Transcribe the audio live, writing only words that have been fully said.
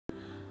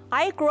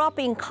I grew up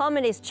in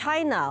communist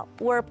China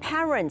where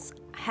parents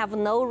have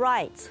no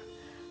rights.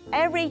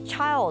 Every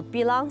child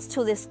belongs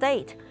to the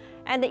state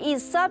and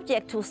is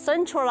subject to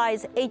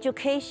centralized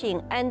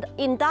education and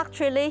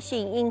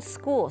indoctrination in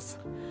schools.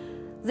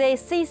 The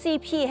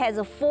CCP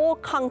has full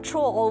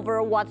control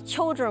over what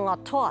children are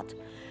taught,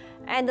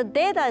 and the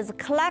data is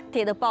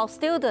collected about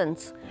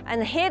students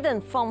and hidden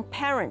from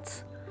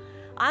parents.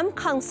 I'm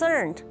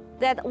concerned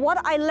that what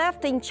I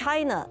left in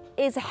China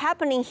is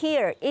happening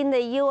here in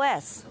the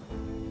US.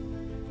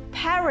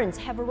 Parents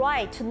have a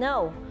right to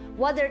know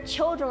what their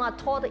children are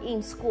taught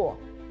in school.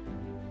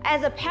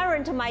 As a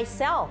parent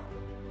myself,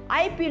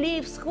 I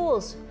believe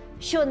schools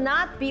should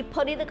not be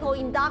political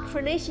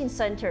indoctrination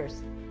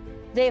centers.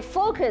 Their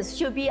focus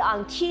should be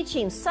on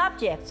teaching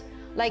subjects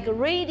like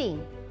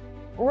reading,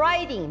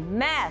 writing,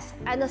 math,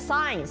 and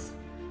science,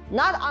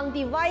 not on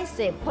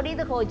divisive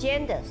political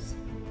agendas.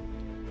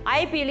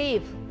 I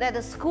believe that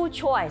the school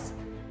choice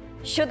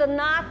should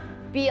not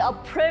be a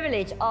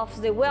privilege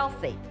of the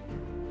wealthy.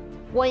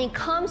 When it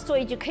comes to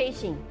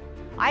education,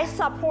 I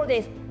support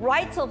the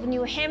rights of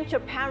New Hampshire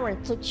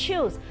parents to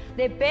choose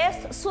the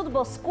best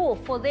suitable school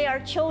for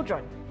their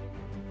children.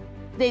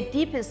 The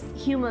deepest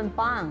human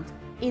bond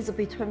is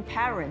between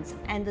parents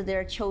and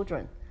their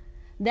children.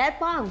 That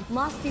bond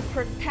must be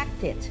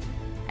protected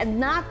and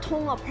not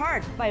torn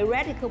apart by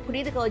radical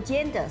political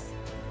agendas.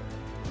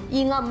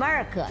 In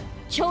America,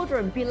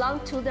 children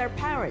belong to their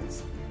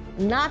parents,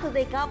 not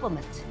the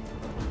government.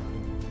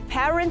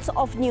 Parents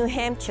of New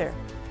Hampshire,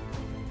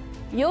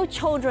 your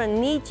children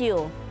need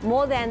you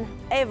more than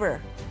ever.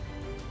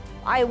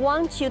 I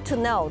want you to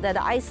know that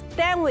I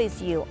stand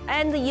with you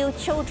and your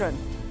children.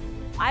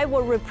 I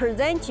will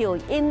represent you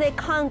in the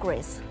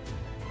Congress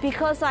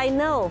because I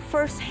know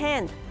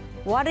firsthand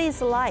what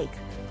it's like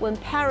when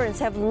parents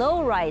have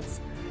no rights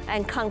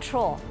and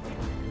control.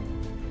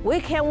 We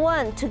can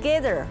win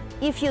together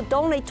if you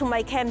donate to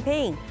my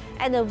campaign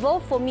and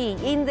vote for me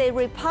in the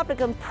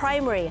Republican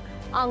primary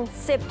on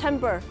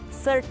September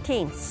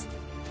 13th.